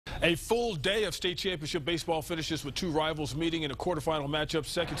A full day of state championship baseball finishes with two rivals meeting in a quarterfinal matchup.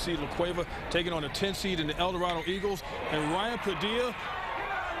 Second seed La Cueva taking on a 10 seed in the El Dorado Eagles. And Ryan Padilla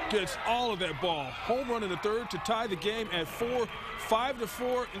gets all of that ball. Home run in the third to tie the game at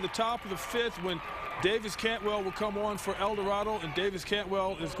 5-4 in the top of the fifth when Davis Cantwell will come on for El Dorado, and Davis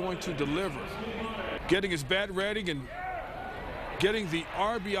Cantwell is going to deliver. Getting his bat ready and getting the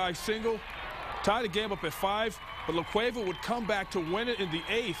RBI single. Tie the game up at 5, but La Cueva would come back to win it in the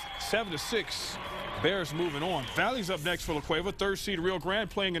 8th, 7-6. Bears moving on. Valley's up next for La Cueva. Third seed Rio Grande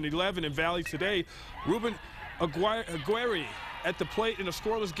playing in 11 in Valley today. Ruben Aguirre at the plate in a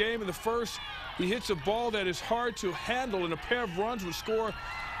scoreless game in the first. He hits a ball that is hard to handle, and a pair of runs would score.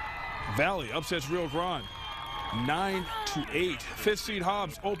 Valley upsets Rio Grande 9-8. Fifth seed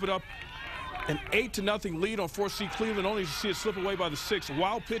Hobbs opened up an 8-0 lead on 4th seed Cleveland, only to see it slip away by the 6th.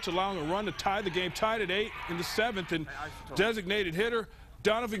 Wild pitch allowing a run to tie the game, tied at 8 in the 7th. And designated hitter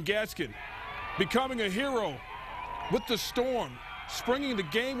Donovan Gaskin becoming a hero with the Storm, springing the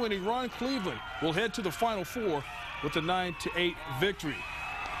game-winning run. Cleveland will head to the Final Four with a 9-8 victory.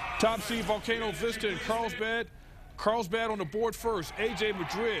 Top seed Volcano Vista and Carlsbad. Carlsbad on the board first. A.J.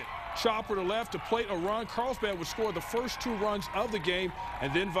 Madrid. Chopper to left to plate a run. Carlsbad would score the first 2 runs of the game,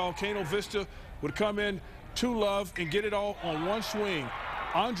 and then Volcano Vista would come in 2-love and get it all on one swing.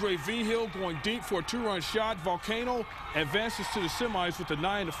 Andre Vigil going deep for a 2-run shot. Volcano advances to the semis with a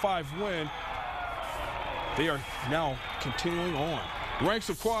 9-5 win. They are now continuing on. Ranks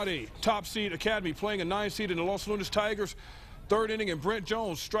of Quad A, top seed Academy playing a 9 seed in the Los Lunas Tigers. Third inning, and Brent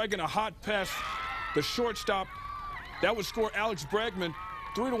Jones striking a hot pass. The shortstop that would score Alex Bregman.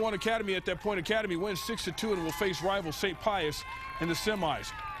 3-1 Academy at that point. Academy wins 6-2 and will face rival St. Pius in the semis.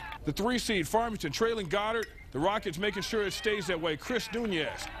 The 3 seed Farmington trailing Goddard. The Rockets making sure it stays that way. Chris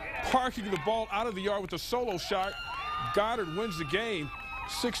Nunez parking the ball out of the yard with a solo shot. Goddard wins the game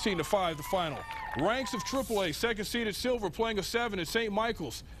 16-5 the final. Ranks of AAA, second seeded Silver playing a 7 at St.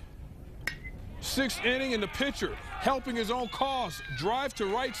 Michael's. 6th inning, and the pitcher helping his own cause. Drive to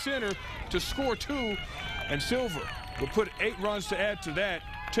right center to score 2, and Silver will put 8 runs to add to that.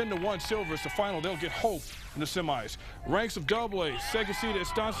 10-1 Silver is the final. They'll get hope in the semis. Ranks of AA, second seeded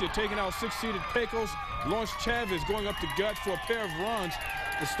Estancia taking out 6th seeded Pecos. Lawrence Chavez going up the gut for a pair of runs.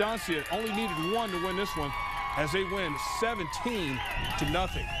 Estancia only needed 1 to win this one as they win 17-0.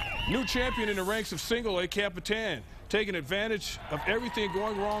 New champion in the ranks of Single A, Capitan, taking advantage of everything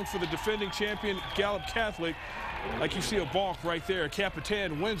going wrong for the defending champion Gallup Catholic. Like you see a balk right there.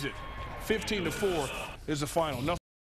 Capitan wins it. 15-4 is the final.